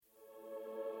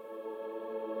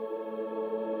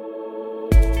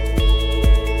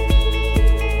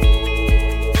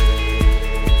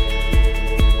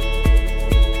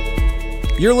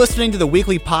You're listening to the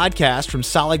weekly podcast from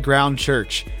Solid Ground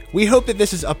Church. We hope that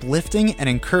this is uplifting and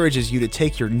encourages you to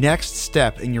take your next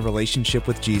step in your relationship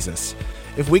with Jesus.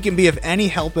 If we can be of any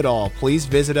help at all, please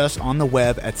visit us on the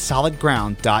web at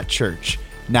solidground.church.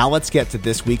 Now let's get to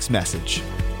this week's message.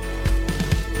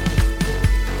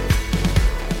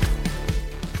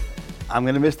 I'm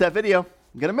going to miss that video.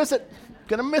 I'm going to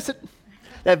miss it.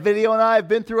 That video and I have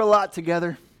been through a lot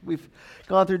together. We've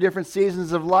gone through different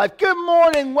seasons of life. Good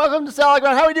morning. Welcome to Solid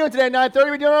Ground. How are we doing today?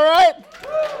 9:30? We doing all right?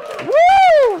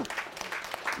 Woo!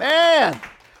 Man.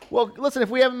 Well, listen, if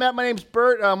we haven't met, my name's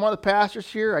Bert. I'm one of the pastors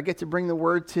here. I get to bring the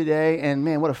word today, and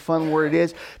man, what a fun word it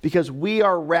is, because we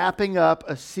are wrapping up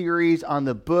a series on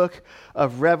the book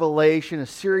of Revelation, a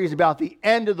series about the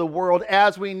end of the world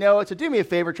as we know it. So do me a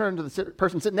favor, turn to the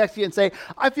person sitting next to you and say,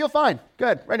 I feel fine.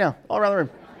 Good, right now, all around the room.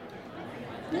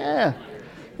 Yeah.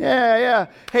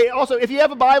 Hey, also, if you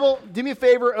have a Bible, do me a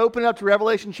favor, open it up to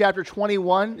Revelation chapter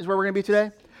 21 is where we're going to be today.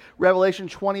 Revelation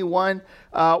 21.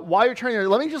 While you're turning there,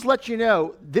 let me just let you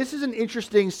know, this is an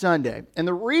interesting Sunday. And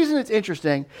the reason it's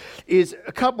interesting is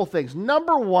a couple things.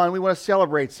 Number one, we want to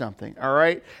celebrate something, all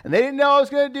right? And they didn't know I was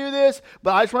going to do this,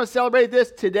 but I just want to celebrate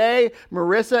this. Today,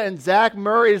 Marissa and Zach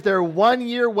Murray is their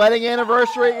 1-year wedding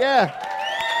anniversary. Yeah.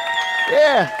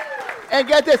 And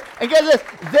get this,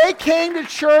 they came to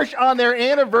church on their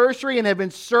anniversary and have been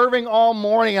serving all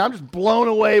morning. I'm just blown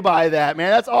away by that, man.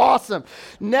 That's awesome.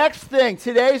 Next thing,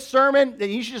 today's sermon, and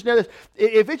you should just know this,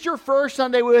 if it's your first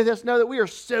Sunday with us, know that we are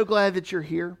so glad that you're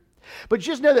here. But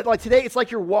just know that like today, it's like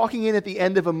you're walking in at the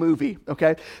end of a movie,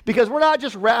 okay? Because we're not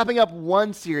just wrapping up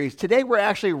one series. Today, we're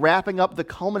actually wrapping up the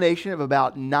culmination of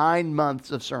about 9 months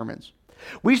of sermons.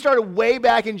 We started way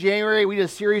back in January. We did a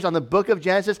series on the book of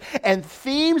Genesis and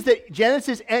themes that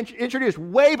Genesis introduced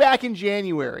way back in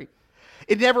January.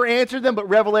 It never answered them, but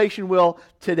Revelation will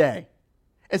today.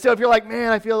 And so if you're like,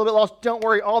 man, I feel a little bit lost, don't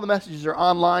worry. All the messages are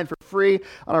online for free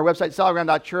on our website,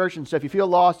 solidground.church. And so if you feel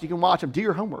lost, you can watch them. Do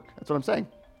your homework. That's what I'm saying.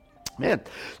 Man.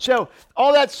 So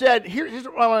all that said, here's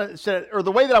what I want to set, or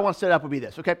the way that I want to set it up would be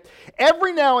this, okay?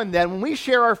 Every now and then when we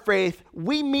share our faith,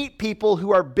 we meet people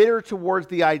who are bitter towards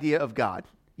the idea of God.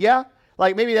 Yeah?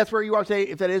 Like maybe that's where you are today.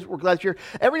 If that is, we're glad that you're here.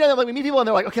 Every now and then like, we meet people and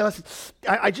they're like, okay, listen,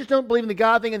 I just don't believe in the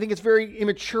God thing. I think it's very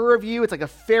immature of you. It's like a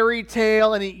fairy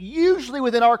tale. And it usually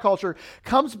within our culture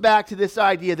comes back to this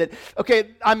idea that,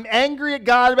 okay, I'm angry at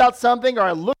God about something, or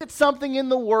I look at something in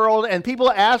the world, and people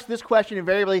ask this question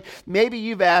invariably. Maybe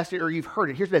you've asked it or you've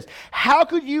heard it. Here's this. How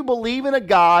could you believe in a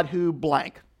God who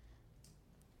blank?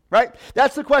 Right?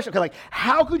 That's the question. Okay, like,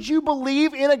 how could you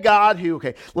believe in a God who,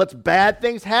 okay, lets bad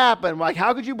things happen? Like,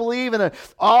 how could you believe in an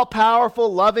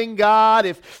all-powerful, loving God?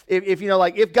 If you know,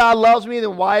 like, if God loves me,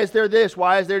 then why is there this?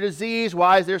 Why is there disease?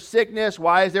 Why is there sickness?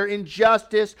 Why is there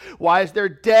injustice? Why is there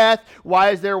death?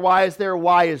 Why is there?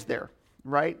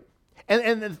 Right?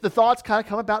 And the thoughts kind of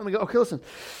come about and we go, okay, listen,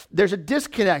 there's a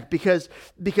disconnect because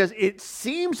it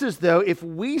seems as though if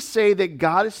we say that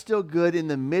God is still good in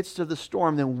the midst of the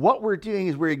storm, then what we're doing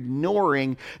is we're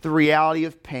ignoring the reality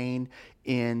of pain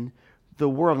in the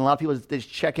world. And a lot of people they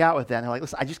just check out with that. And they're like,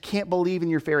 listen, I just can't believe in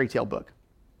your fairy tale book.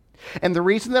 And the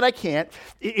reason that I can't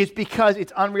is because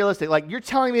it's unrealistic. Like, you're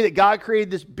telling me that God created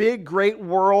this big, great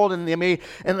world, and like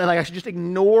I should just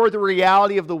ignore the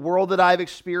reality of the world that I've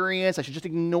experienced. I should just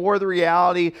ignore the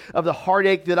reality of the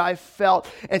heartache that I've felt.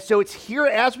 And so it's here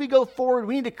as we go forward,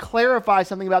 we need to clarify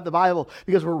something about the Bible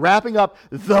because we're wrapping up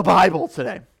the Bible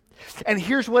today. And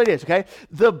here's what it is, okay?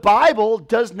 The Bible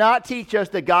does not teach us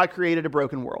that God created a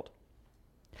broken world.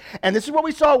 And this is what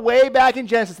we saw way back in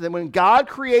Genesis, that when God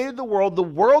created the world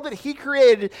that he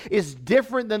created is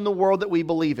different than the world that we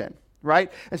believe in,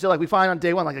 right? And so like we find on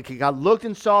day one, like okay, God looked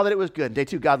and saw that it was good. Day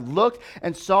two, God looked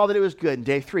and saw that it was good. And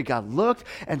day three, God looked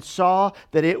and saw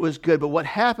that it was good. But what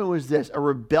happened was this, a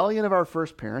rebellion of our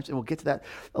first parents, and we'll get to that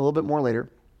a little bit more later,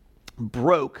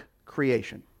 broke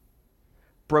creation,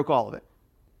 broke all of it.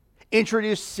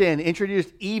 Introduced sin,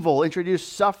 introduced evil,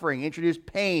 introduced suffering, introduced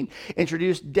pain,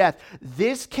 introduced death.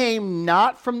 This came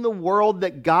not from the world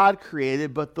that God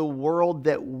created, but the world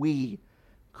that we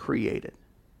created.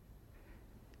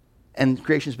 And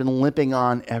creation has been limping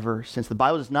on ever since. The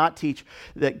Bible does not teach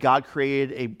that God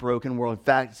created a broken world. In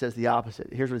fact, it says the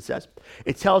opposite. Here's what it says.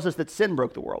 It tells us that sin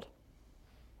broke the world.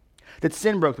 That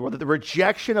the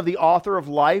rejection of the author of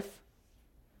life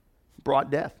brought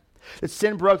death. That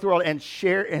sin broke the world and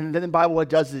then the Bible, what it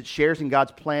does is it shares in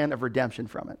God's plan of redemption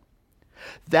from it.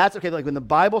 That's okay. Like when the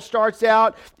Bible starts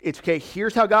out, it's okay,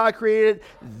 here's how God created,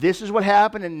 this is what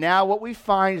happened, and now what we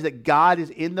find is that God is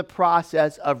in the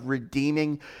process of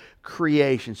redeeming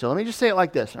creation. So let me just say it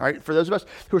like this, all right? For those of us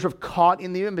who are sort of caught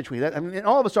in the in-between, and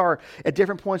all of us are at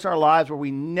different points in our lives where we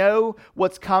know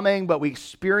what's coming, but we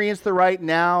experience the right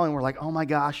now, and we're like, oh my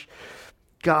gosh,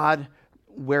 God,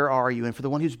 where are you? And for the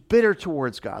one who's bitter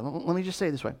towards God, let me just say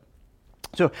it this way.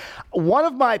 So one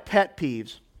of my pet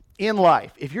peeves in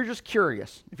life, if you're just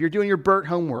curious, if you're doing your Bert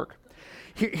homework,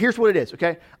 here's what it is,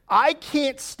 okay? I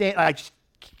just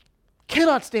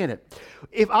cannot stand it.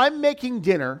 If I'm making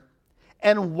dinner,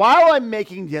 and while I'm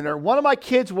making dinner, one of my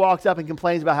kids walks up and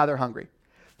complains about how they're hungry.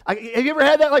 Have you ever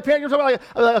had that? Like, parent, you're talking about,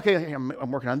 like, okay,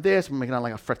 I'm working on this. I'm making on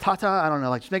like a frittata. I don't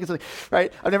know, like just making something,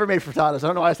 right? I've never made frittatas. I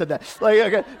don't know why I said that. Like,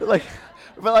 okay,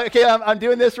 okay, I'm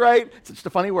doing this right. It's just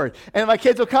a funny word. And my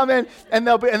kids will come in and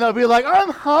they'll be like, I'm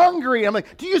hungry. I'm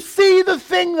like, do you see the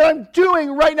thing that I'm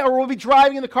doing right now? Or we'll be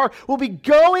driving in the car. We'll be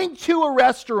going to a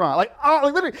restaurant. Like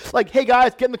literally, like, hey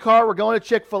guys, get in the car. We're going to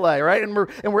Chick-fil-A, right? And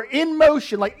we're in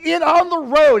motion, like on the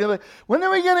road. And like, when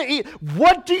are we gonna eat?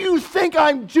 What do you think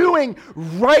I'm doing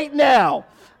right now?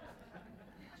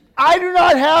 I do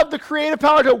not have the creative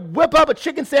power to whip up a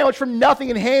chicken sandwich from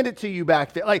nothing and hand it to you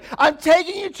back there. Like, I'm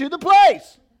taking you to the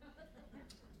place.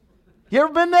 You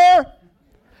ever been there?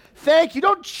 Thank you.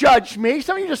 Don't judge me.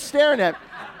 Some of you just staring at me.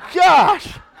 Gosh.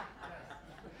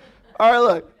 All right,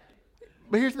 look.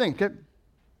 But here's the thing, okay?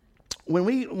 When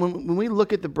we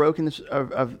look at the brokenness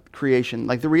of creation,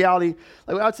 like the reality,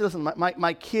 like I would say, listen,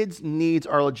 my kids' needs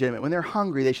are legitimate. When they're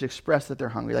hungry, they should express that they're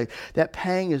hungry. Like, that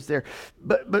pang is there.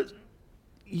 But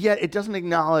yet it doesn't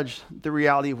acknowledge the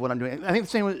reality of what I'm doing. I think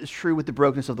the same is true with the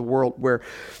brokenness of the world, where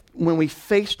when we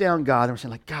face down God and we're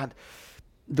saying, like, God,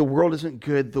 the world isn't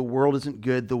good, the world isn't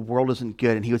good, the world isn't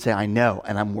good. And he would say, I know,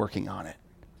 and I'm working on it.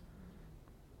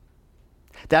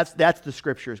 That's the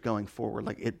scriptures going forward.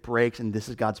 Like, it breaks, and this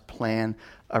is God's plan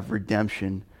of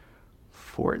redemption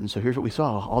for it. And so here's what we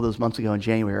saw all those months ago in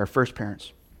January, our first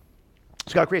parents.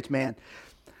 So God creates man,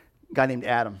 a guy named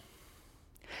Adam.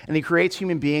 And he creates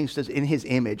human beings in his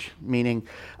image, meaning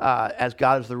as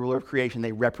God is the ruler of creation,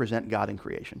 they represent God in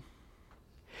creation.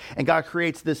 And God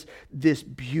creates this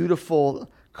beautiful,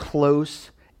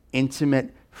 close,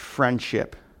 intimate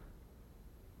friendship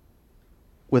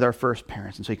with our first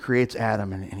parents. And so he creates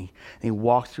Adam, and he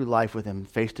walks through life with him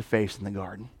face to face in the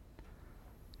garden.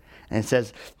 And it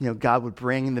says, God would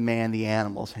bring the man the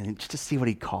animals, and just to see what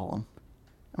he'd call them.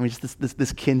 I mean, just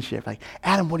this kinship. Like,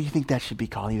 Adam, what do you think that should be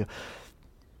called? You go,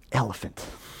 elephant.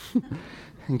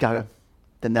 And God,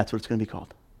 then that's what it's going to be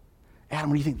called. Adam,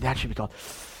 what do you think that should be called?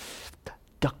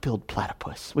 Duck-billed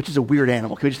platypus, which is a weird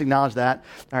animal. Can we just acknowledge that?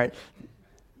 All right.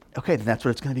 Okay, then that's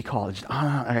what it's going to be called. Just, all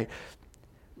right.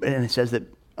 And it says that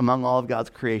among all of God's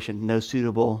creation, no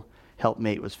suitable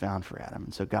helpmate was found for Adam.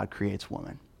 And so God creates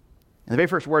woman. And the very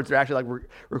first words are actually like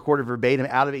recorded verbatim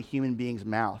out of a human being's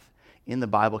mouth in the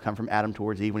Bible come from Adam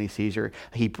towards Eve. When he sees her,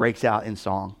 he breaks out in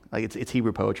song. Like, it's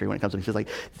Hebrew poetry when it comes to it. He says, like,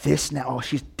 this now,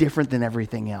 she's different than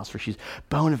everything else, for she's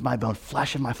bone of my bone,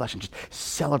 flesh of my flesh, and just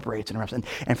celebrates and erupts.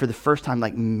 And for the first time,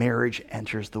 like, marriage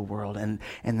enters the world, and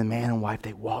the man and wife,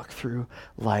 they walk through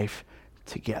life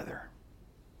together,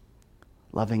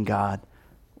 loving God,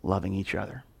 loving each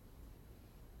other.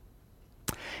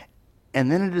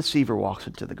 And then a deceiver walks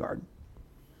into the garden.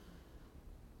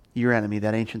 Your enemy,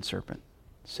 that ancient serpent,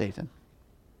 Satan.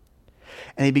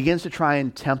 And he begins to try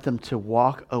and tempt them to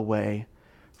walk away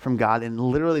from God in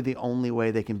literally the only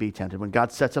way they can be tempted. When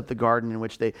God sets up the garden in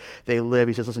which they live,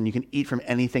 he says, listen, you can eat from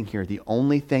anything here. The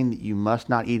only thing that you must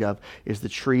not eat of is the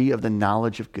tree of the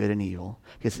knowledge of good and evil.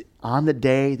 Because on the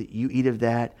day that you eat of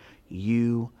that,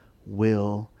 you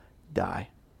will die.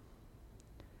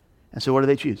 And so what do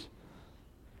they choose?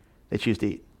 They choose to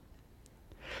eat.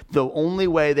 The only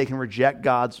way they can reject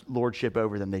God's lordship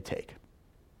over them, they take.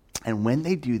 And when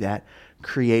they do that,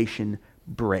 creation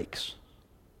breaks.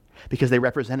 Because they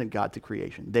represented God to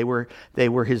creation. They were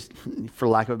his, for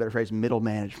lack of a better phrase, middle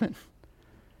management.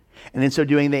 And in so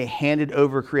doing, they handed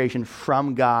over creation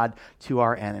from God to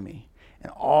our enemy.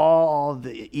 And all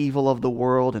the evil of the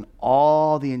world and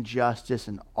all the injustice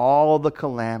and all the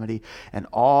calamity and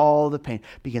all the pain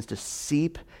begins to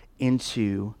seep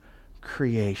into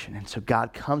creation. And so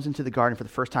God comes into the garden for the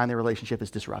first time. Their relationship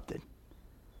is disrupted.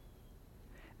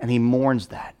 And he mourns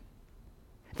that.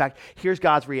 In fact, here's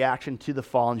God's reaction to the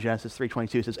fall in Genesis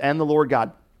 3:22. It says, and the Lord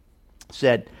God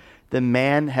said, the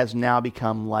man has now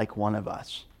become like one of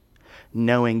us,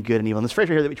 knowing good and evil. And this phrase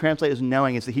right here that we translate as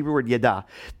knowing is the Hebrew word yada.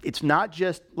 It's not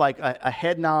just like a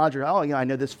head knowledge or, I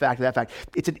know this fact or that fact.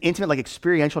 It's an intimate, like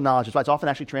experiential knowledge. That's why it's often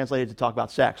actually translated to talk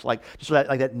about sex, like just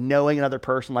like that knowing another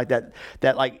person, like that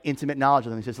like intimate knowledge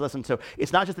of them. He says, listen, so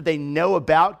it's not just that they know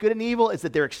about good and evil, it's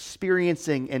that they're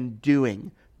experiencing and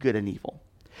doing good and evil.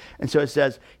 And so it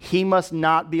says, he must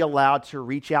not be allowed to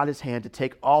reach out his hand to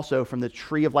take also from the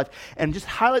tree of life. And just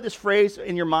highlight this phrase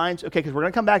in your minds, okay, because we're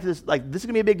going to come back to this, like, this is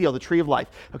going to be a big deal, the tree of life,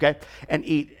 okay, and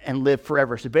eat and live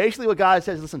forever. So basically what God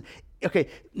says, listen, okay,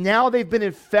 now they've been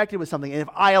infected with something, and if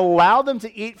I allow them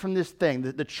to eat from this thing,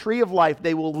 the tree of life,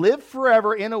 they will live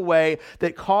forever in a way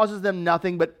that causes them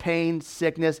nothing but pain,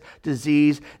 sickness,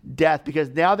 disease, death, because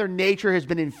now their nature has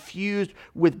been infused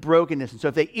with brokenness. And so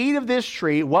if they eat of this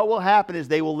tree, what will happen is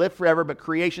they will live forever, but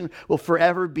creation will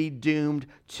forever be doomed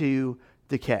to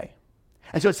decay.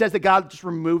 And so it says that God just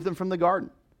removed them from the garden.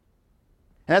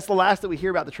 And that's the last that we hear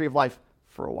about the tree of life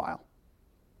for a while.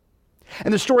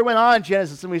 And the story went on in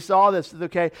Genesis, and we saw this,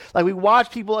 okay? Like, we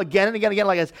watched people again and again and again,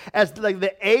 like as like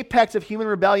the apex of human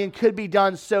rebellion could be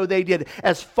done, so they did.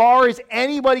 As far as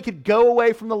anybody could go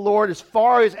away from the Lord, as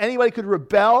far as anybody could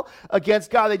rebel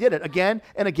against God, they did it again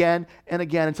and again and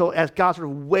again, until as God sort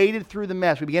of waded through the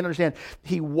mess, we began to understand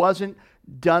he wasn't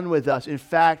done with us. In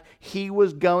fact, he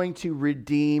was going to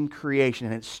redeem creation,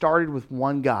 and it started with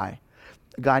one guy,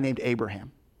 a guy named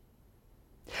Abraham.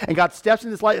 And God steps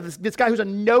in this life, this guy who's a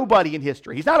nobody in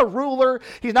history. He's not a ruler.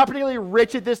 He's not particularly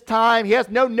rich at this time. He has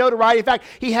no notoriety. In fact,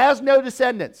 he has no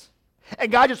descendants.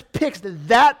 And God just picks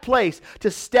that place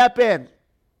to step in.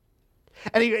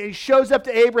 And he shows up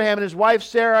to Abraham and his wife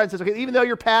Sarah and says, okay, even though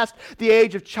you're past the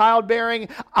age of childbearing,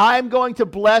 I'm going to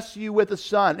bless you with a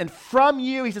son. And from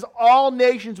you, he says, all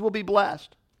nations will be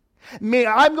blessed. Meaning,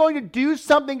 I'm going to do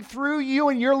something through you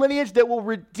and your lineage that will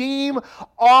redeem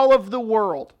all of the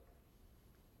world.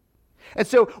 And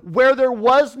so where there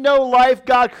was no life,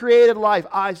 God created life.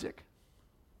 Isaac.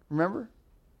 Remember?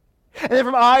 And then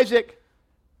from Isaac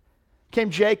came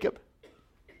Jacob,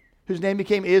 whose name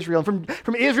became Israel. And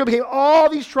from Israel became all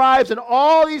these tribes and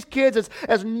all these kids,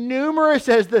 as numerous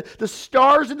as the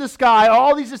stars in the sky.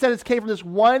 All these descendants came from this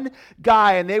one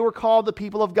guy, and they were called the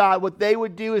people of God. What they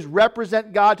would do is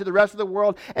represent God to the rest of the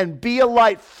world and be a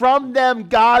light. From them,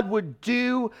 God would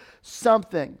do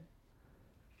something.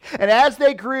 And as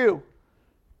they grew,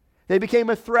 they became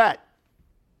a threat.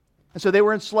 And so they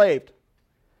were enslaved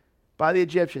by the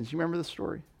Egyptians. You remember the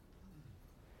story?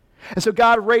 And so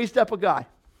God raised up a guy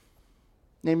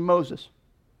named Moses.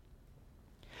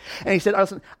 And he said,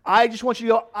 listen, I just want you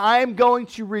to know, I'm going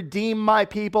to redeem my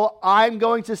people. I'm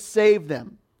going to save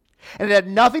them. And it had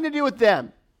nothing to do with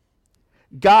them.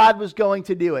 God was going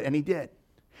to do it, and he did.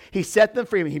 He set them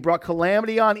free. He brought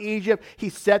calamity on Egypt. He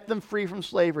set them free from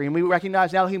slavery. And we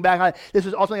recognize now, looking back on it, this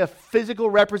was ultimately a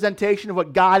physical representation of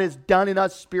what God has done in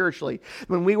us spiritually.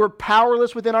 When we were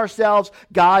powerless within ourselves,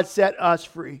 God set us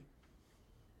free.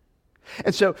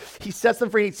 And so he sets them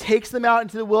free. He takes them out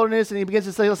into the wilderness, and he begins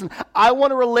to say, listen, I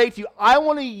want to relate to you. I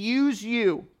want to use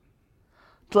you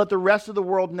to let the rest of the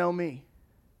world know me.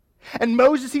 And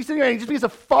Moses, he's sitting there and he just begins to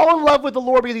fall in love with the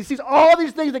Lord because he sees all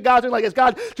these things that God's doing, like as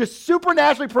God just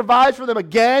supernaturally provides for them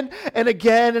again and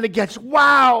again and again. Just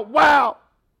wow, wow.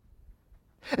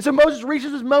 And so Moses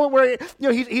reaches this moment where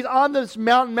he's on this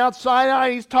mountain, Mount Sinai,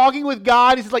 and he's talking with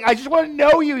God. He's like, I just want to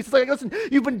know you. He's like, listen,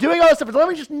 you've been doing all this stuff. Let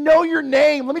me just know your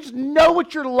name. Let me just know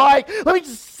what you're like. Let me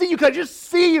just see you. Can I just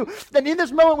see you? And in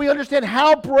this moment, we understand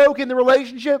how broken the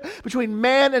relationship between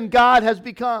man and God has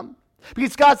become.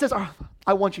 Because God says,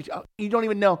 I want you to. You don't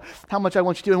even know how much I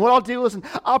want you to. And what I'll do, listen,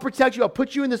 I'll protect you. I'll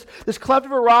put you in this cleft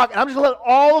of a rock, and I'm just going to let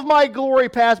all of my glory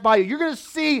pass by you. You're going to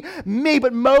see me.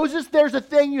 But Moses, there's a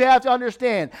thing you have to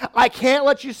understand. I can't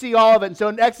let you see all of it. And so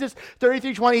in Exodus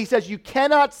 33:20, he says, you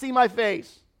cannot see my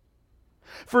face,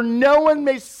 for no one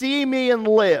may see me and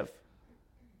live.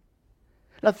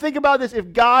 Now think about this.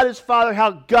 If God is Father,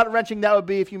 how gut-wrenching that would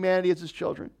be if humanity is his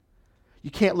children. You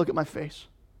can't look at my face.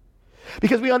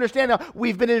 Because we understand now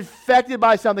we've been infected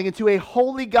by something, and to a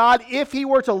holy God, if he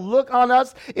were to look on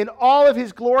us in all of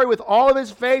his glory with all of his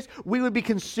face, we would be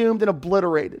consumed and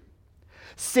obliterated.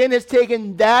 Sin has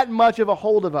taken that much of a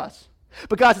hold of us.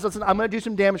 But God says, listen, I'm going to do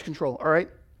some damage control, all right?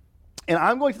 And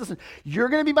I'm going to, listen, you're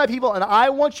going to be my people, and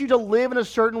I want you to live in a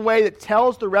certain way that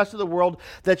tells the rest of the world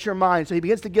that you're mine. So he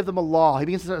begins to give them a law. He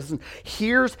begins to say, listen,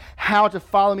 here's how to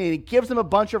follow me. And he gives them a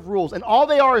bunch of rules. And all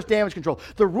they are is damage control.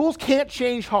 The rules can't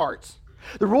change hearts.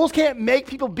 The rules can't make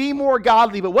people be more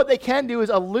godly, but what they can do is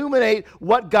illuminate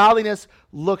what godliness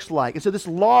looks like. And so this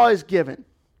law is given.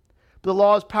 But the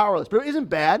law is powerless. But it isn't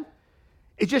bad.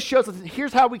 It just shows us,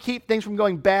 here's how we keep things from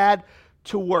going bad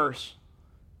to worse.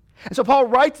 And so Paul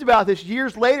writes about this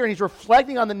years later, and he's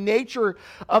reflecting on the nature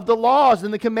of the laws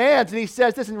and the commands. And he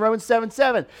says this in Romans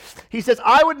 7:7. He says,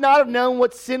 I would not have known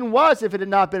what sin was if it had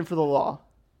not been for the law.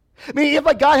 I mean, if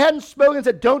God hadn't spoken and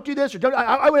said, don't do this, or don't,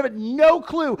 I would have had no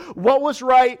clue what was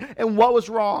right and what was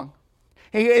wrong.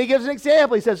 He gives an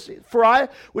example. He says, for I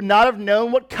would not have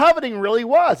known what coveting really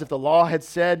was if the law had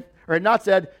said, or had not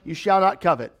said, you shall not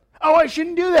covet. Oh, I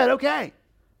shouldn't do that. Okay.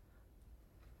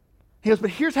 He goes,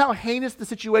 but here's how heinous the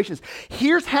situation is.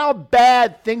 Here's how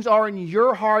bad things are in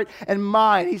your heart and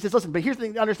mine. He says, listen, but here's the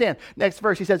thing to understand. Next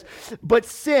verse, he says, but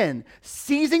sin,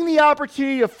 seizing the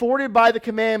opportunity afforded by the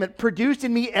commandment, produced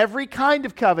in me every kind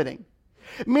of coveting.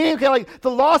 Meaning, okay, like the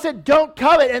law said, don't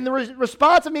covet, and the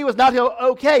response of me was not to go,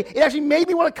 okay. It actually made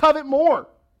me want to covet more.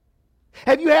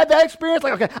 Have you had that experience?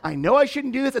 Like, okay, I know I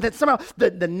shouldn't do this, and then somehow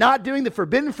the not doing the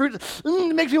forbidden fruit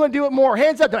makes me want to do it more.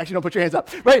 Hands up. No, actually, don't put your hands up,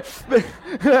 right?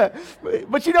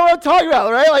 But you know what I'm talking about,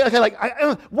 right? Like,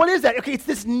 okay, what is that? Okay, it's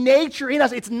this nature in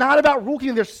us. It's not about rule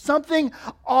keeping. There's something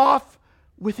off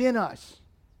within us.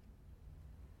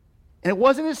 And it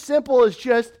wasn't as simple as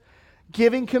just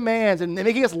giving commands and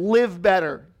making us live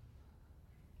better.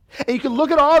 And you can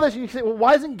look at all this and you can say, well,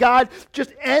 why doesn't God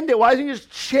just end it? Why doesn't he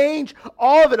just change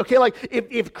all of it? Okay, like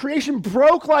if creation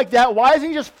broke like that, why doesn't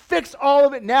he just fix all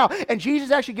of it now? And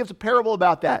Jesus actually gives a parable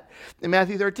about that in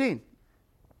Matthew 13. And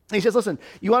he says, listen,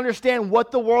 you understand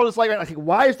what the world is like right now. Like,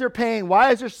 why is there pain?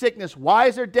 Why is there sickness? Why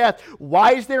is there death?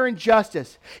 Why is there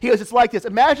injustice? He goes, it's like this.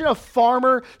 Imagine a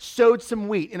farmer sowed some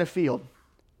wheat in a field.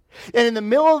 And in the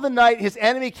middle of the night, his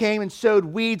enemy came and sowed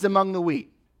weeds among the wheat.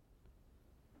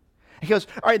 He goes,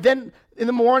 all right, then in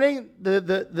the morning,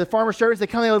 the farmer servants, they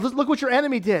come and they go, look what your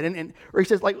enemy did. Or he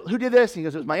says, like, who did this? And he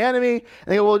goes, it was my enemy. And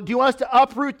they go, well, do you want us to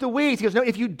uproot the weeds? He goes, no,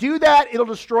 if you do that, it'll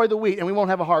destroy the wheat and we won't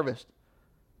have a harvest.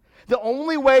 The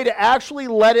only way to actually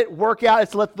let it work out is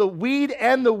to let the weed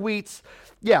and the wheat,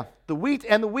 the wheat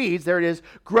and the weeds, there it is,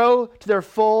 grow to their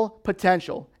full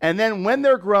potential. And then when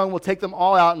they're grown, we'll take them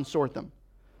all out and sort them.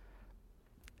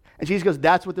 And Jesus goes,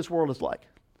 that's what this world is like.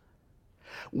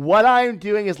 What I'm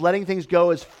doing is letting things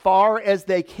go as far as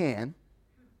they can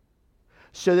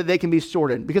so that they can be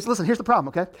sorted. Because listen, here's the problem,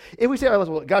 okay? If we say, oh,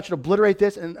 well, God should obliterate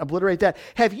this and obliterate that,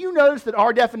 have you noticed that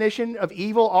our definition of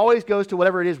evil always goes to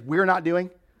whatever it is we're not doing?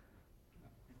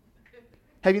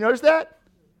 Have you noticed that?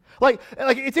 Like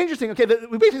it's interesting, okay,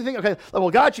 we basically think, okay, well,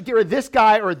 God should get rid of this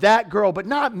guy or that girl, but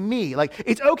not me. Like,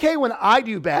 it's okay when I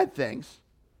do bad things.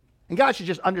 And God should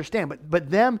just understand, but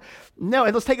them, no.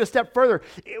 And let's take it a step further.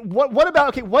 What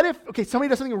about, what if somebody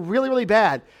does something really, really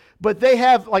bad, but they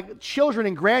have like children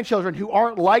and grandchildren who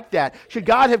aren't like that? Should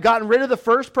God have gotten rid of the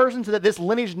first person so that this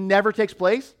lineage never takes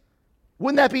place?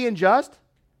 Wouldn't that be unjust?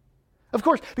 Of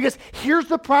course, because here's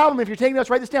the problem. If you're taking notes,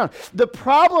 write this down. The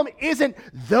problem isn't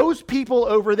those people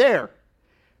over there.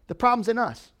 The problem's in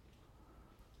us.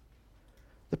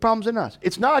 The problem's in us.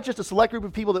 It's not just a select group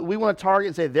of people that we want to target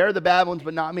and say, they're the bad ones,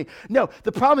 but not me. No,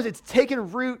 the problem is it's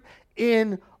taken root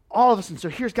in all of us. And so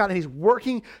here's God, and he's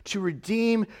working to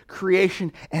redeem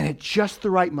creation, and at just the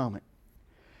right moment,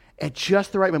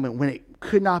 when it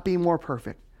could not be more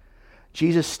perfect,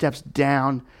 Jesus steps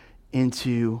down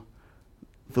into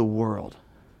the world.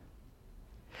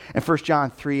 And 1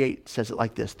 John 3:8 says it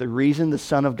like this: the reason the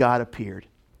Son of God appeared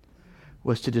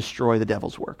was to destroy the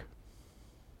devil's work.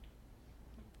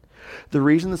 The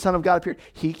reason the Son of God appeared,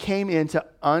 he came in to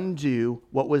undo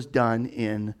what was done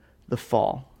in the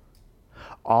fall.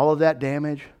 All of that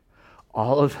damage,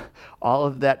 all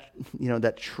of that,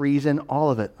 that treason, all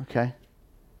of it, okay?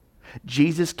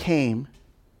 Jesus came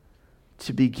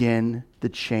to begin the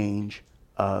change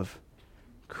of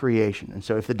creation. And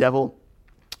so if the devil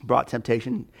brought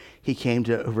temptation, he came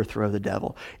to overthrow the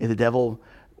devil. If the devil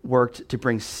worked to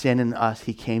bring sin in us,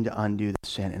 he came to undo the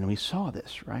sin. And we saw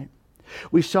this, right?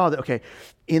 We saw that,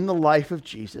 in the life of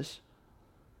Jesus,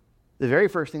 the very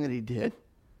first thing that he did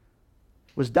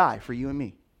was die for you and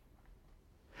me.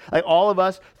 Like all of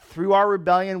us, through our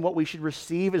rebellion, what we should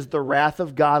receive is the wrath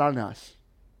of God on us.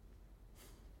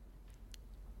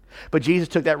 But Jesus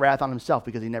took that wrath on himself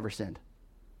because he never sinned.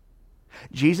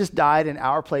 Jesus died in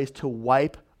our place to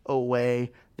wipe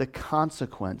away the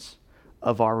consequence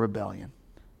of our rebellion.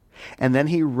 And then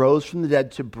he rose from the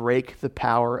dead to break the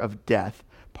power of death,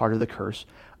 part of the curse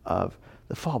of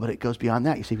the fall. But it goes beyond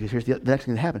that, you see, because here's the next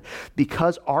thing that happened.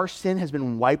 Because our sin has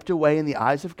been wiped away in the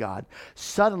eyes of God,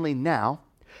 suddenly now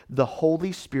the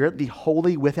Holy Spirit, the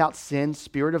holy without sin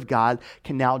Spirit of God,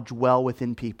 can now dwell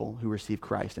within people who receive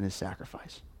Christ and his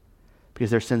sacrifice,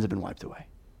 because their sins have been wiped away.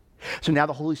 So now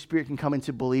the Holy Spirit can come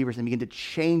into believers and begin to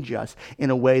change us in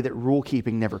a way that rule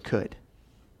keeping never could.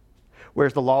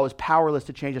 Whereas the law was powerless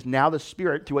to change us, now the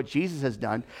Spirit, through what Jesus has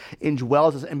done,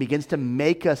 indwells us and begins to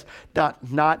make us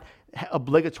not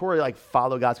obligatory, like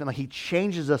follow God's command. Like he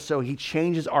changes us, so he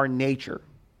changes our nature.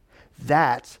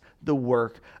 That's the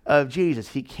work of Jesus.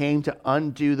 He came to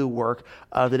undo the work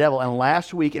of the devil. And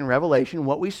last week in Revelation,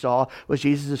 what we saw was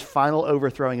Jesus' final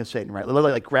overthrowing of Satan, right?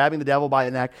 Literally like grabbing the devil by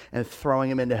the neck and throwing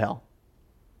him into hell.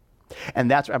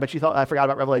 And that's, I bet you thought I forgot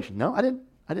about Revelation. No, I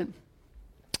didn't.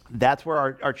 That's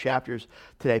where our chapters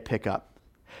today pick up.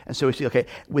 And so we see, okay,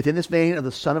 within this vein of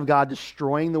the Son of God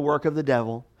destroying the work of the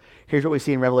devil, here's what we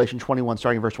see in Revelation 21,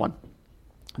 starting in verse 1.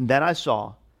 Then I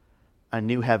saw a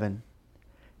new heaven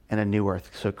and a new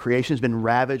earth. So creation has been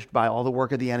ravaged by all the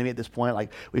work of the enemy at this point.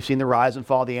 Like we've seen the rise and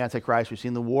fall of the Antichrist. We've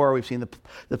seen the war. We've seen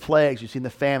the plagues. We've seen the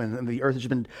famine. And the earth has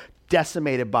been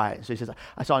decimated by it. So he says,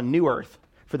 I saw a new earth.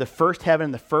 For the first heaven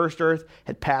and the first earth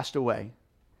had passed away,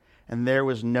 and there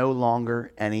was no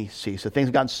longer any sea. So things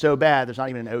have gotten so bad, there's not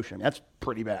even an ocean. That's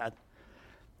pretty bad.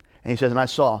 And he says, and I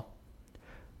saw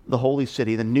the holy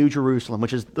city, the new Jerusalem,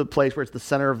 which is the place where it's the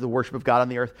center of the worship of God on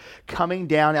the earth, coming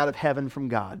down out of heaven from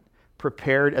God,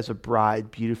 prepared as a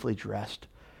bride, beautifully dressed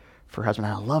for her husband.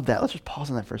 And I love that. Let's just pause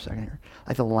on that for a second here.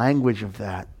 Like the language of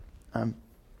that. Those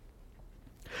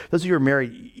of you who are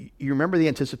married, you remember the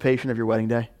anticipation of your wedding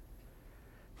day?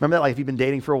 Remember that, like, if you've been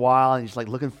dating for a while and you're just like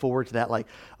looking forward to that, like,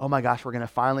 oh my gosh, we're going to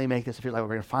finally make this. It feels like we're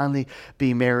going to finally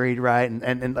be married, right?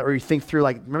 And or you think through,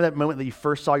 like, remember that moment that you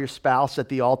first saw your spouse at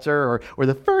the altar, or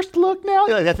the first look now?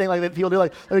 Like that thing like that people do,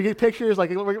 like, we get pictures, like,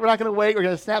 we're not going to wait, we're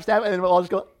going to snap, and then we'll all just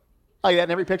go like that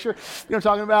in every picture. You know what I'm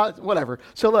talking about? Whatever.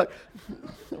 So look,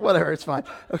 whatever, it's fine.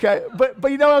 Okay,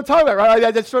 but you know what I'm talking about, right?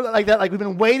 Like, that's sort of like that. Like we've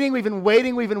been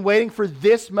waiting for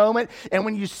this moment. And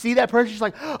when you see that person, she's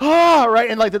like, oh,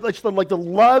 right, and like the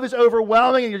love is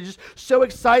overwhelming, and you're just so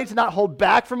excited to not hold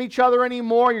back from each other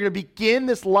anymore. You're going to begin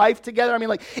this life together. I mean,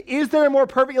 like, is there a more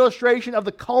perfect illustration of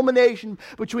the culmination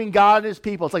between God and His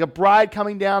people? It's like a bride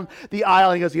coming down the aisle,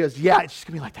 and he goes, yeah, it's just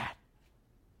going to be like that.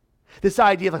 This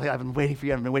idea of like, I've been waiting for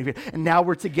you, and now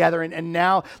we're together, and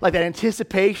now like that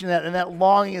anticipation and that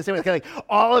longing, and like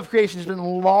all of creation has been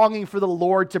longing for the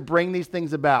Lord to bring these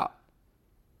things about.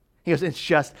 He goes, it's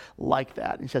just like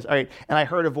that. And he says, all right, and I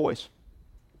heard a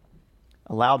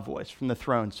loud voice from the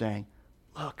throne saying,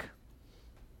 look,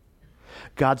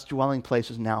 God's dwelling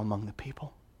place is now among the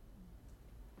people.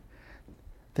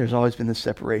 There's always been this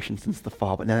separation since the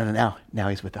fall, but now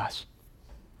He's with us.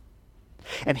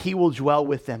 And He will dwell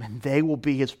with them, and they will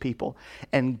be His people.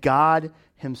 And God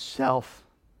Himself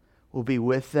will be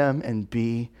with them and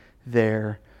be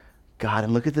their God.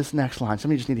 And look at this next line. Some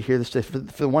of you just need to hear this today. For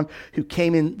the one who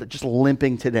came in just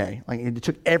limping today, like it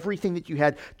took everything that you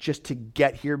had just to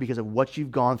get here because of what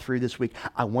you've gone through this week.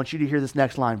 I want you to hear this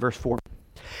next line, verse 4.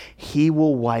 He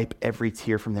will wipe every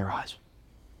tear from their eyes.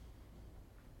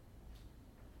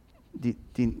 Do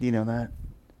you know that?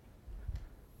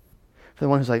 For the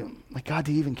one who's like, God,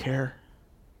 do you even care?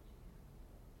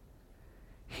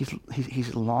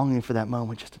 He's longing for that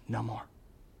moment, just no more.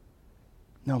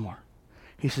 No more.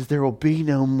 He says, there will be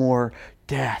no more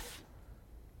death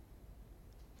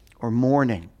or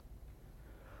mourning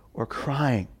or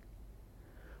crying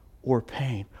or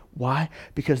pain. Why?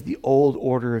 Because the old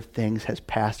order of things has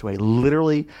passed away.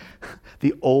 Literally,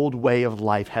 the old way of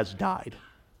life has died.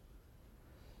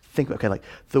 Think, okay, like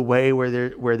the way where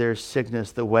there's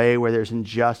sickness, the way where there's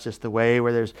injustice, the way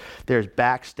where there's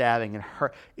backstabbing and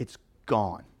hurt, it's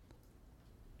gone.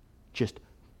 Just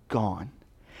gone.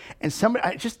 And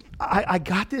somebody, I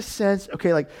got this sense,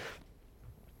 okay, like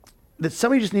that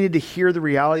somebody just needed to hear the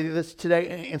reality of this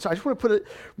today. And so I just want to put it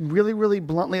really, really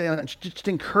bluntly, and just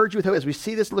encourage you with hope as we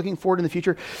see this looking forward in the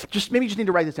future. Just maybe you just need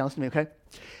to write this down. Listen to me, okay?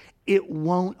 It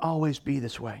won't always be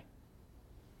this way.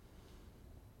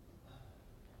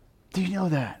 Do you know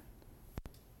that?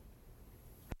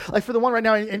 Like for the one right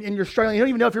now, and you're struggling, you don't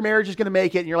even know if your marriage is going to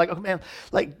make it, and you're like, oh man,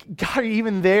 like, God, are you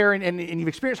even there? And you've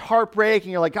experienced heartbreak,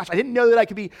 and you're like, gosh, I didn't know that I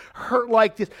could be hurt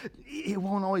like this. It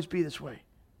won't always be this way.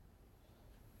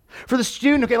 For the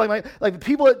student, okay, like the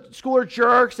people at school are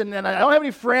jerks, and I don't have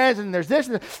any friends, and there's this,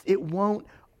 and it won't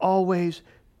always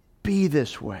be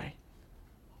this way.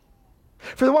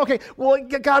 For the one, okay, well,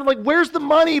 God, like, where's the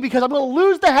money? Because I'm going to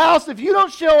lose the house if you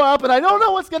don't show up, and I don't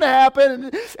know what's going to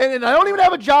happen, and I don't even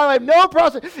have a job. I have no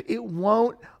process. It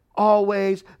won't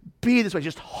always be this way.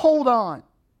 Just hold on.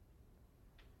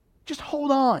 Just hold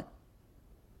on.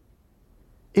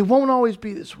 It won't always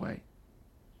be this way.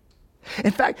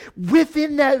 In fact,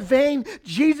 within that vein,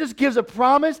 Jesus gives a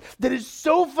promise that is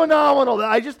so phenomenal that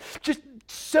I just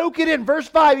soak it in. Verse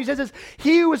 5, he says this,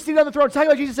 he who was seated on the throne, talking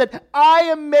about Jesus, said, I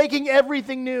am making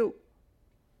everything new.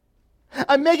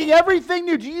 I'm making everything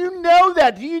new. Do you know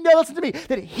that? Do you know, listen to me,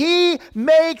 that He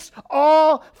makes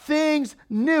all things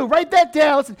new? Write that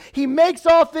down. Listen, He makes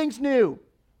all things new.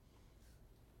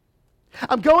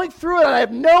 I'm going through it and I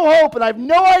have no hope and I have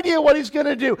no idea what he's going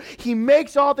to do. He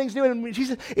makes all things new. And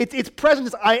Jesus, it's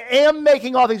present. I am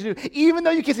making all things new. Even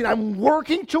though you can't see it, I'm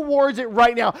working towards it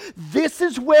right now. This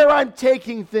is where I'm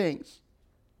taking things.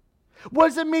 What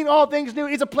does it mean, all things new?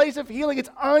 It's a place of healing. It's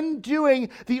undoing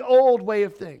the old way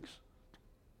of things.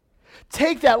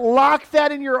 Take that, lock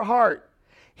that in your heart.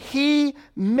 He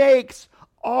makes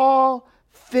all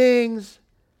things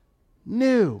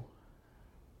new.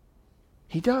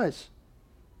 He does.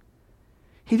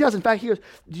 He does. In fact, he goes,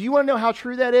 do you want to know how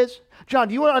true that is? John,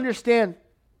 do you want to understand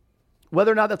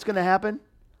whether or not that's going to happen?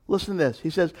 Listen to this. He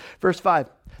says, verse 5,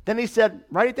 then he said,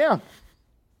 write it down.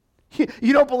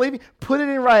 You don't believe me? Put it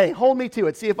in writing. Hold me to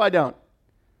it. See if I don't.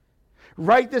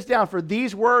 Write this down, for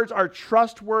these words are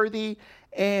trustworthy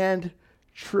and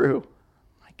true.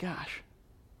 My gosh.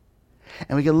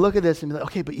 And we can look at this and be like,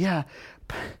 okay, but yeah,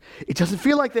 it doesn't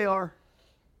feel like they are.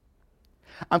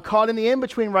 I'm caught in the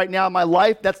in-between right now in my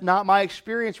life. That's not my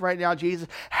experience right now, Jesus.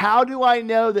 How do I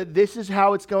know that this is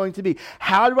how it's going to be?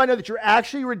 How do I know that you're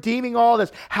actually redeeming all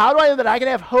this? How do I know that I can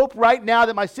have hope right now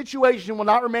that my situation will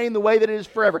not remain the way that it is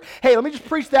forever? Hey, let me just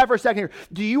preach that for a second here.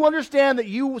 Do you understand that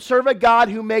you serve a God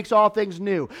who makes all things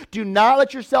new? Do not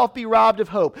let yourself be robbed of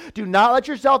hope. Do not let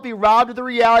yourself be robbed of the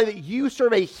reality that you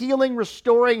serve a healing,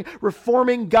 restoring,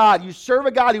 reforming God. You serve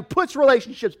a God who puts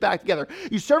relationships back together.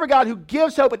 You serve a God who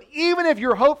gives hope, and even if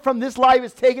your hope from this life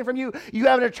is taken from you, you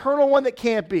have an eternal one that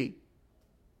can't be.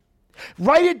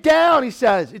 Write it down, he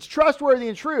says. It's trustworthy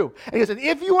and true. And he says,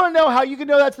 if you want to know how you can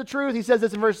know that's the truth, he says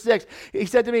this in verse 6. He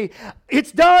said to me,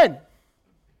 it's done.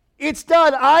 It's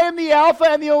done. I am the Alpha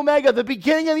and the Omega, the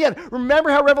beginning and the end.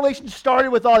 Remember how Revelation started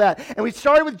with all that. And we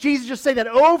started with Jesus just saying that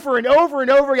over and over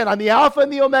and over again. I'm the Alpha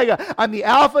and the Omega. I'm the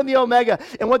Alpha and the Omega.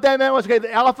 And what that meant was, okay,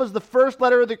 the Alpha is the first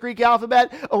letter of the Greek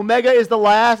alphabet. Omega is the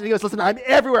last. And he goes, listen, I'm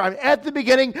everywhere. I'm at the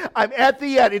beginning. I'm at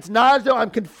the end. It's not as though I'm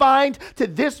confined to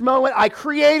this moment. I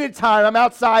created time. I'm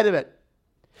outside of it.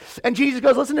 And Jesus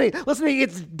goes, listen to me. Listen to me.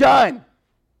 It's done.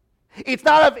 It's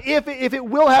not if it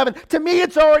will happen. To me,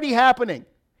 it's already happening.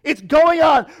 It's going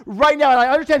on right now, and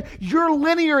I understand you're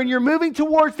linear and you're moving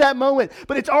towards that moment,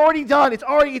 but it's already done. It's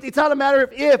not a matter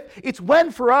of if, it's when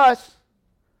for us.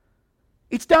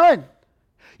 It's done.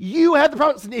 You have the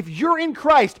promise. If you're in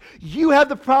Christ, you have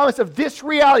the promise of this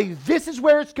reality. This is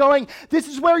where it's going. This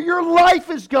is where your life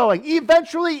is going.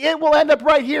 Eventually, it will end up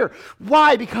right here.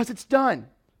 Why? Because it's done.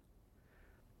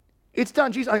 It's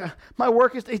done. Jesus, my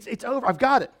work it's over. I've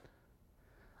got it.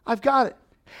 I've got it.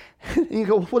 And you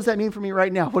go, what does that mean for me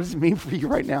right now? What does it mean for you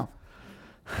right now?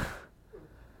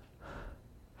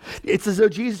 It's as though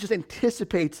Jesus just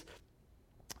anticipates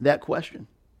that question.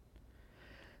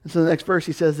 And so the next verse,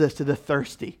 he says this, to the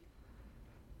thirsty,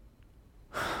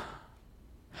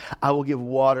 I will give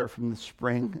water from the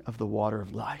spring of the water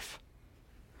of life.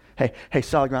 Hey,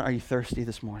 solid ground, are you thirsty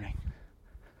this morning?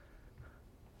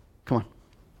 Come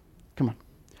on.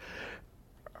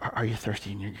 Are you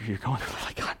thirsty? And you're going, oh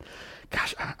my God.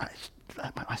 Gosh,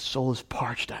 my soul is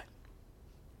parched.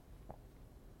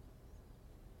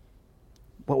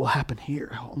 What will happen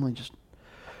here? Only just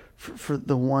for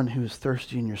the one who is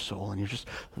thirsty in your soul, and you're just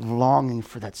longing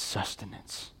for that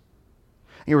sustenance.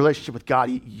 And your relationship with God,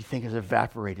 you think has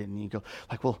evaporated, and you go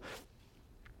like, well,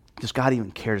 does God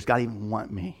even care? Does God even want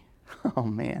me? Oh,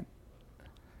 man.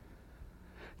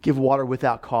 Give water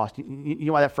without cost. You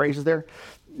know why that phrase is there?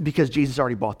 Because Jesus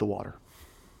already bought the water.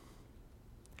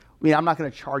 I mean, I'm not going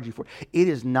to charge you for it. It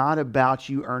is not about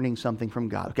you earning something from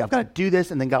God. Okay, I've got to do this,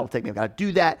 and then God will take me. I've got to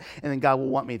do that, and then God will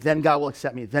want me. Then God will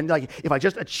accept me. Then, like, if I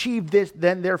just achieve this,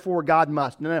 then therefore God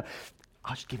must. No.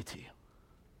 I'll just give it to you.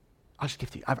 I'll just give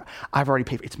it to you. I've already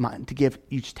paid for it. It's mine to give.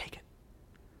 You just take it.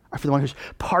 Or for the one who's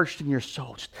parched in your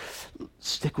soul, just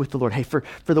stick with the Lord. Hey, for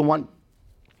the one,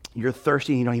 you're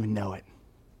thirsty and you don't even know it.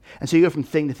 And so you go from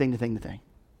thing to thing to thing to thing.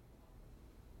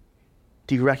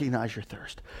 Do you recognize your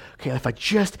thirst? Okay, if I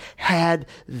just had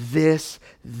this,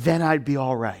 then I'd be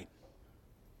all right.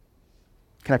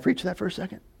 Can I preach that for a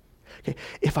second? Okay,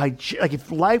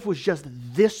 if life was just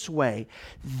this way,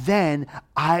 then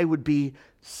I would be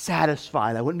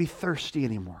satisfied. I wouldn't be thirsty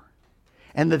anymore.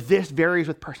 And this varies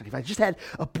with person. If I just had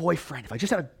a boyfriend, if I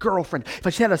just had a girlfriend, if I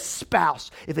just had a spouse,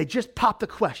 if they just popped the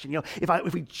question,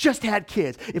 if we just had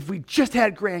kids, if we just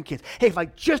had grandkids, hey, if I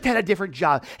just had a different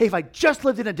job, hey, if I just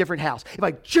lived in a different house, if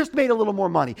I just made a little more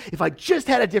money, if I just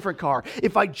had a different car,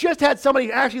 if I just had somebody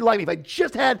who actually liked me, if I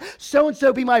just had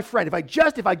so-and-so be my friend, if I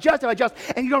just,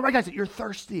 and you don't recognize it, you're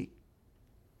thirsty.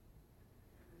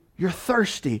 You're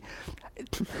thirsty.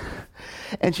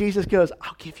 And Jesus goes,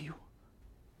 I'll give you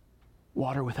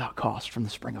water without cost from the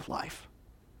spring of life.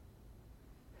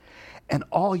 And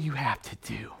all you have to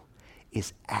do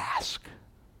is ask.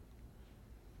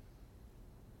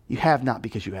 You have not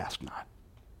because you ask not.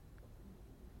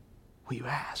 Will you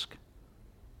ask?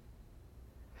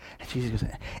 And Jesus goes,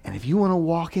 and if you want to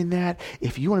walk in that,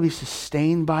 if you want to be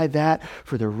sustained by that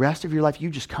for the rest of your life, you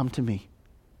just come to me.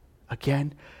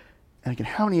 Again and again.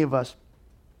 How many of us,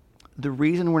 the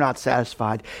reason we're not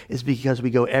satisfied is because we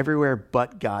go everywhere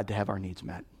but God to have our needs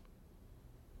met?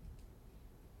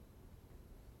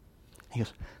 He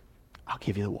goes, I'll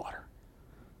give you the water.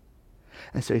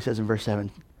 And so he says in verse 7,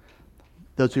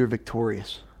 those who are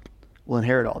victorious will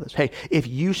inherit all this. Hey, if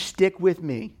you stick with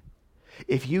me,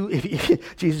 if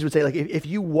Jesus would say, like, if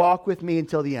you walk with me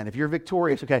until the end, if you're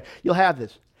victorious, okay, you'll have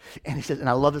this. And he says, and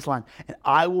I love this line, and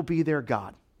I will be their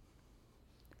God,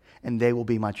 and they will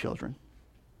be my children.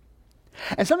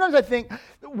 And sometimes I think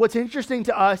what's interesting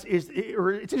to us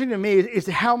or it's interesting to me, is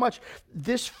how much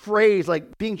this phrase,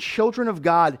 like being children of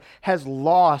God, has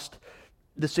lost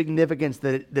the significance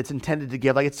that's intended to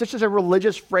give. Like, it's such a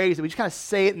religious phrase that we just kind of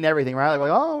say it and everything, right? Like,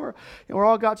 oh, we're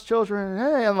all God's children.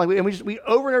 Hey, and we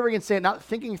over and over again say it, not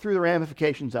thinking through the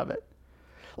ramifications of it.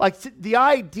 Like, the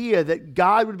idea that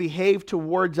God would behave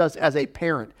towards us as a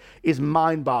parent is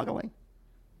mind-boggling.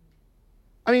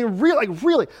 I mean,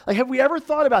 really, have we ever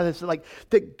thought about this? Like,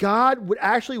 that God would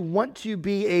actually want to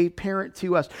be a parent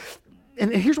to us.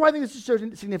 And here's why I think this is so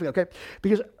significant, okay?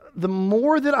 Because the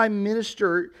more that I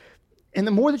minister, and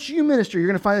the more that you minister, you're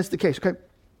going to find this the case, okay?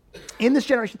 In this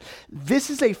generation,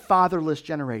 this is a fatherless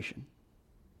generation.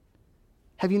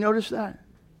 Have you noticed that?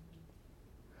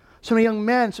 So many young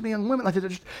men, so many young women,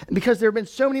 because there have been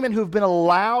so many men who have been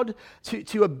allowed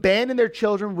to abandon their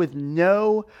children with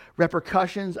no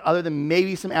repercussions other than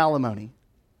maybe some alimony.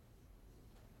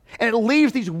 And it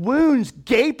leaves these wounds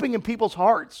gaping in people's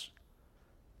hearts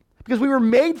because we were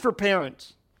made for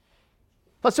parents.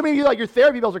 But so many of you, like, your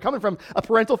therapy bills are coming from a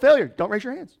parental failure. Don't raise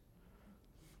your hands.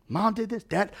 Mom did this,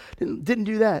 dad didn't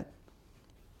do that.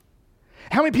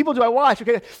 How many people do I watch?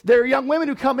 Okay, there are young women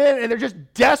who come in and they're just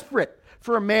desperate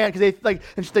for a man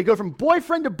because they go from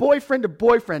boyfriend to boyfriend to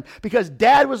boyfriend because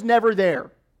dad was never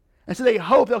there. And so they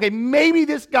hope that, okay, maybe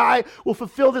this guy will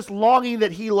fulfill this longing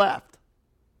that he left.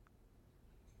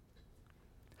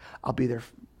 I'll be their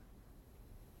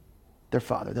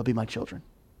father. They'll be my children.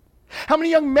 How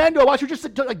many young men do I watch who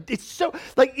just, like, it's so,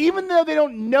 like, even though they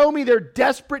don't know me, they're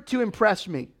desperate to impress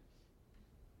me.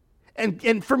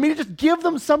 And for me to just give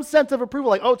them some sense of approval,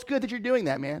 like, oh, it's good that you're doing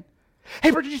that, man. Hey,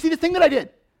 Bert, did you see the thing that I did?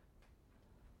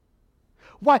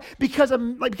 Why? Because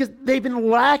they've been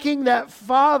lacking that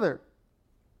father.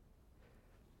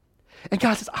 And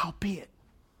God says, I'll be it.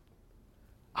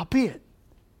 I'll be it.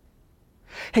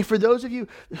 Hey, for those of you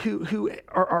who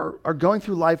are going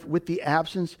through life with the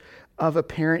absence of a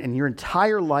parent, and your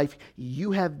entire life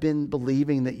you have been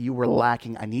believing that you were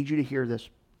lacking, I need you to hear this.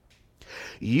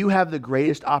 You have the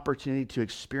greatest opportunity to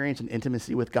experience an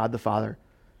intimacy with God the Father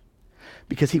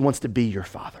because he wants to be your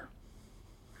father.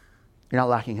 You're not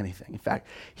lacking anything. In fact,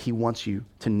 he wants you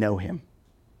to know him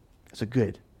as a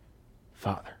good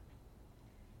father.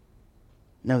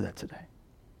 Know that today.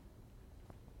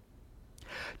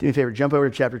 Do me a favor, jump over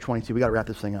to chapter 22. We got to wrap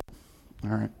this thing up. All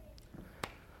right.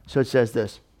 So it says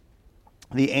this.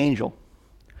 The angel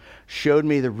showed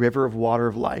me the river of water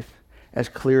of life, as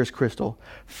clear as crystal,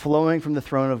 flowing from the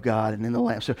throne of God and in the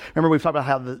Lamb. So remember, we've talked about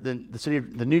how the city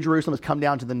of the New Jerusalem has come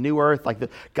down to the new earth, like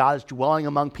God is dwelling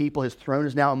among people. His throne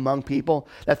is now among people.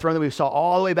 That throne that we saw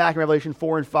all the way back in Revelation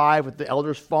 4 and 5 with the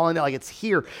elders falling down, like it's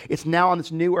here. It's now on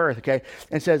this new earth, okay?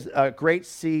 And it says, great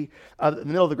sea, in the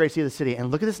middle of the great sea of the city.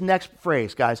 And look at this next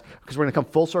phrase, guys, because we're going to come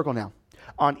full circle now.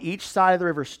 On each side of the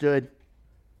river stood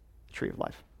the tree of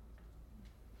life.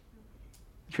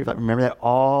 The tree of life. Remember that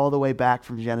all the way back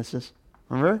from Genesis?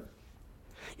 Remember?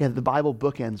 Yeah, the Bible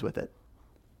bookends with it.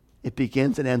 It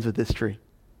begins and ends with this tree.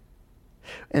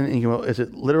 And you go, is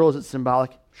it literal? Is it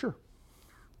symbolic? Sure.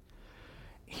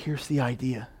 Here's the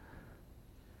idea.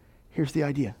 Here's the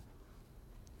idea.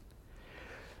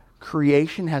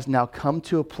 Creation has now come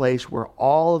to a place where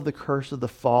all of the curse of the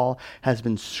fall has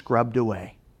been scrubbed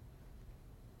away.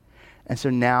 And so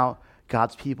now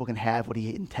God's people can have what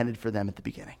he intended for them at the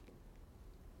beginning.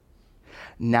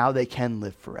 Now they can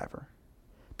live forever,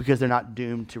 because they're not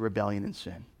doomed to rebellion and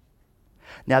sin.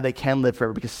 Now they can live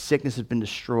forever because sickness has been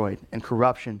destroyed and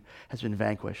corruption has been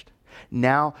vanquished.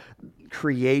 Now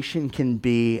creation can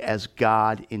be as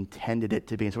God intended it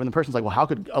to be. And so when the person's like, well, how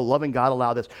could a loving God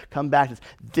allow this? Come back to this.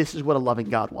 This is what a loving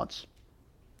God wants.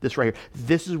 This right here.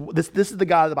 This is the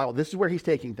God of the Bible. This is where he's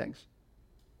taking things.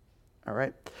 All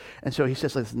right? And so he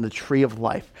says, listen, the tree of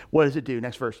life. What does it do?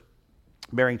 Next verse.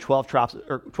 bearing 12 crops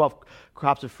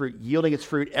of fruit, yielding its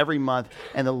fruit every month,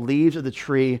 and the leaves of the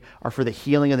tree are for the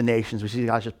healing of the nations. We see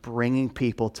God just bringing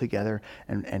people together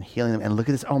and healing them. And look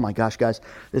at this. Oh my gosh, guys,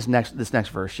 this next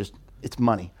verse, just, it's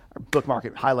money. Bookmark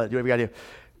it, highlight it, do whatever you got to do.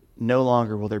 No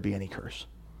longer will there be any curse.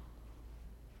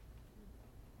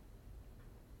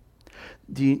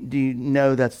 Do you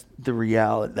know that's the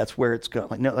reality? That's where it's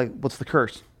going. What's the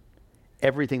curse?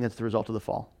 Everything that's the result of the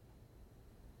fall.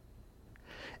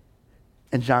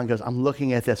 And John goes, I'm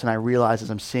looking at this and I realize as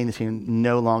I'm seeing this,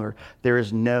 no longer, there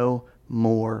is no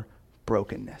more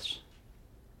brokenness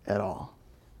at all.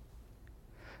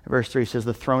 Verse 3 says,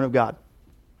 the throne of God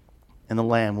and the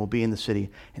Lamb will be in the city,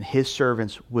 and his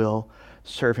servants will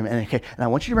serve him. And I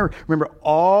want you to remember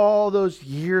all those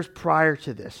years prior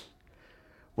to this,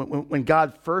 when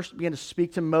God first began to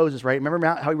speak to Moses, right? Remember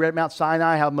how he read at Mount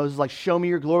Sinai, how Moses was like, show me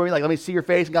your glory, like, let me see your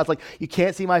face. And God's like, you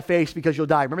can't see my face because you'll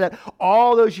die. Remember that?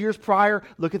 All those years prior,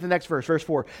 look at the next verse, verse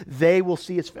 4. They will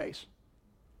see his face.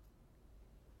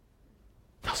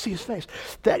 They'll see his face.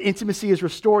 That intimacy is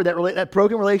restored. That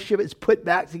broken relationship is put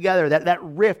back together. That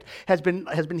rift has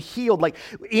been healed. Like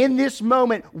in this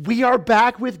moment, we are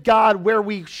back with God where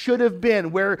we should have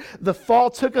been, where the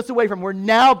fall took us away from. We're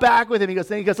now back with him. He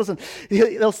goes, listen,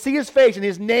 they'll see his face and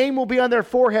his name will be on their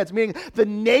foreheads, meaning the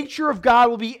nature of God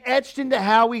will be etched into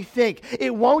how we think.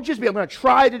 It won't just be, I'm going to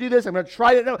try to do this, I'm going to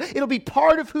try to, no, it'll be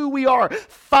part of who we are.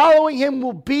 Following him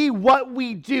will be what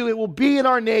we do. It will be in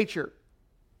our nature.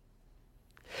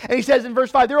 And he says in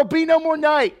verse 5, there will be no more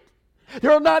night.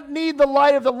 There will not need the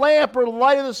light of the lamp or the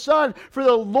light of the sun, for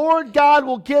the Lord God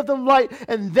will give them light,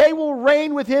 and they will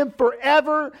reign with him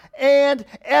forever and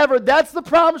ever. That's the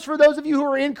promise for those of you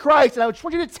who are in Christ. And I just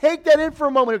want you to take that in for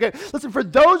a moment, okay? Listen, for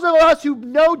those of us who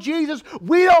know Jesus,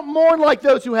 we don't mourn like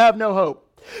those who have no hope.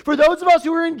 For those of us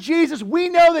who are in Jesus, we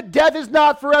know that death is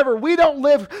not forever. We don't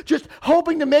live just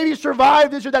hoping to maybe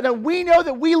survive this or that. No, we know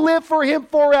that we live for him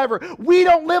forever. We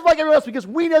don't live like everyone else because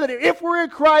we know that if we're in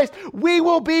Christ, we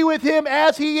will be with him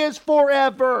as he is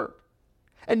forever.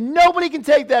 And nobody can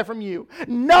take that from you.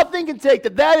 Nothing can take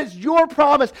that. That is your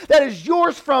promise. That is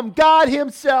yours from God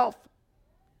himself.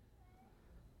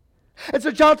 And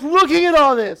so John's looking at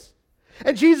all this,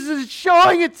 and Jesus is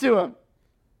showing it to him.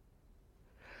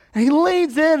 And he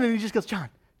leans in and he just goes, John,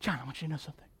 I want you to know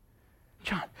something.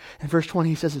 John. In verse 20,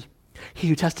 he says, he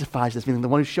who testifies this, meaning the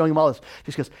one who's showing him all this,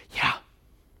 just goes, yeah,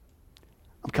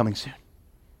 I'm coming soon.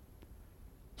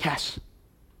 Yes,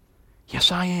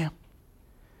 I am.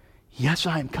 Yes,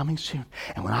 I am coming soon.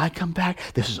 And when I come back,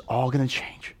 this is all going to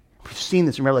change. We've seen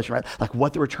this in Revelation, right? Like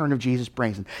what the return of Jesus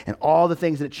brings and all the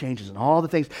things that it changes and all the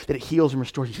things that it heals and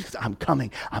restores. Jesus says, I'm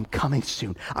coming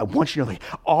soon. I want you to know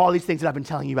all these things that I've been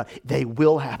telling you about, they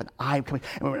will happen. I'm coming.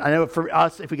 And I know for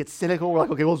us, if we get cynical, we're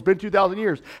like, okay, well, it's been 2,000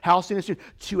 years. How soon is soon?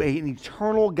 To an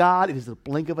eternal God, it is the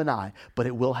blink of an eye, but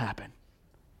it will happen.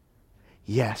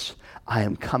 Yes, I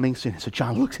am coming soon. So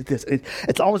John looks at this.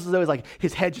 It's almost as though it's like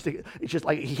his head it's just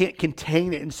like he can't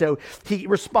contain it. And so he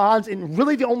responds in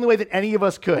really the only way that any of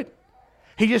us could.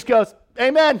 He just goes,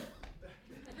 amen.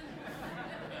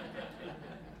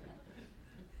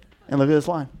 And look at this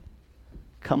line.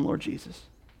 Come, Lord Jesus.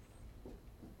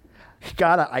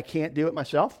 God, I can't do it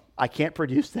myself. I can't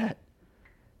produce that.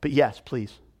 But yes,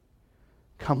 please.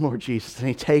 Come, Lord Jesus. And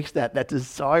he takes that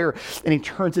desire and he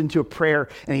turns it into a prayer,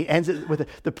 and he ends it with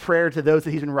the prayer to those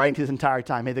that he's been writing to this entire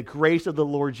time. May the grace of the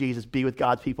Lord Jesus be with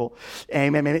God's people.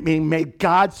 Amen. Meaning, may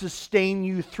God sustain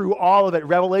you through all of it.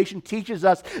 Revelation teaches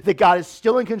us that God is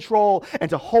still in control and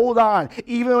to hold on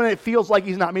even when it feels like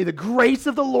he's not. May the grace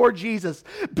of the Lord Jesus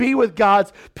be with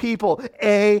God's people.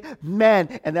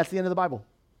 Amen. And that's the end of the Bible.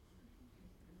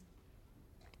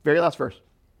 Very last verse.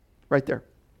 Right there.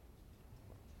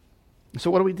 So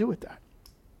what do we do with that?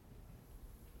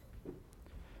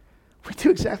 We do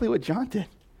exactly what John did.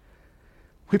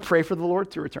 We pray for the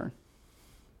Lord to return.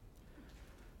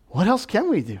 What else can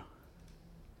we do?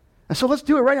 And so let's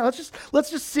do it right now.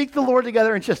 Let's just seek the Lord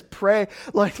together and just pray.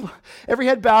 Like every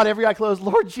head bowed, every eye closed.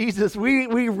 Lord Jesus,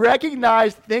 we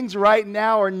recognize things right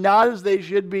now are not as they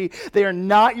should be. They are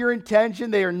not your intention.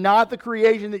 They are not the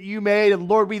creation that you made. And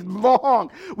Lord, we long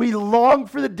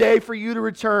for the day for you to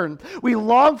return. We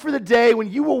long for the day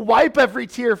when you will wipe every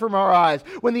tear from our eyes,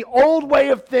 when the old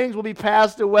way of things will be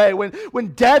passed away,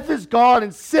 when death is gone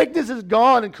and sickness is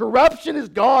gone and corruption is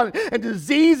gone and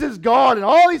disease is gone and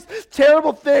all these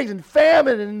terrible things and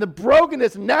famine and the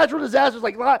brokenness and natural disasters.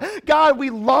 Like, God,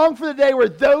 we long for the day where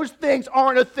those things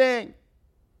aren't a thing.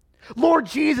 Lord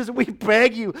Jesus, we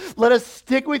beg you, let us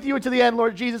stick with you until the end,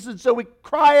 Lord Jesus. And so we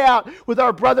cry out with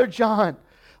our brother John,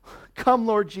 come,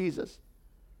 Lord Jesus.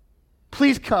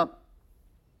 Please come.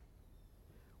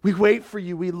 We wait for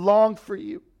you. We long for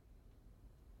you.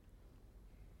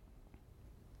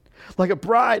 Like a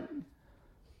bride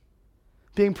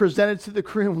being presented to the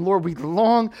groom, Lord, we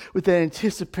long with that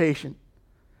anticipation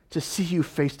to see you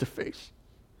face to face.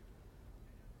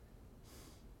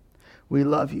 We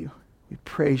love you. We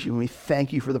praise you, and we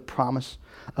thank you for the promise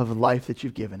of life that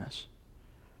you've given us.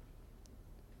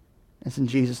 It's in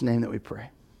Jesus' name that we pray.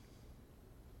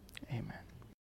 Amen.